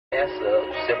ass up.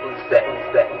 Simple as that.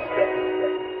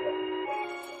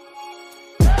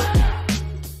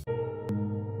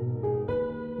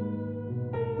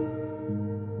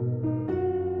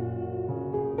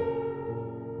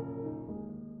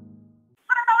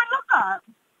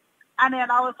 And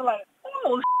then I was like,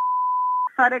 oh,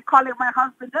 started calling my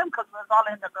husband in because we was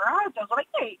all in the garage. I was like,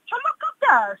 hey, look up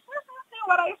there. See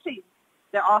what I see.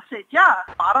 They all said, yeah.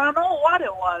 I don't know what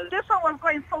it was. This one was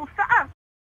going so fast.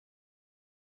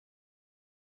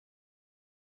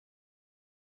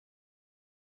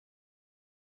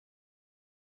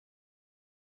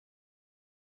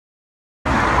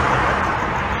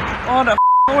 Oh, the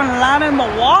one line in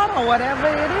the water, whatever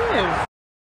it is.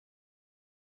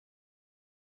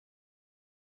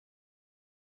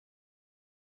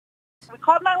 We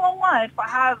called 911 if I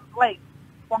have like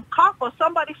one cop or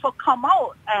somebody for come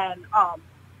out and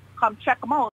come check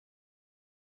them out.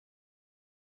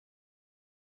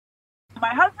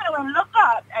 My husband went look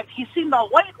up and he seen the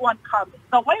white one coming.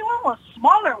 The white one was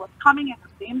smaller, was coming in the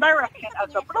same direction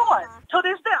as the blue one. To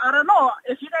this day, I don't know.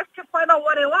 If you guys can find out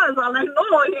what it was, I'll let you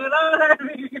know, you know what I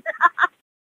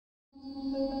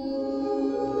mean?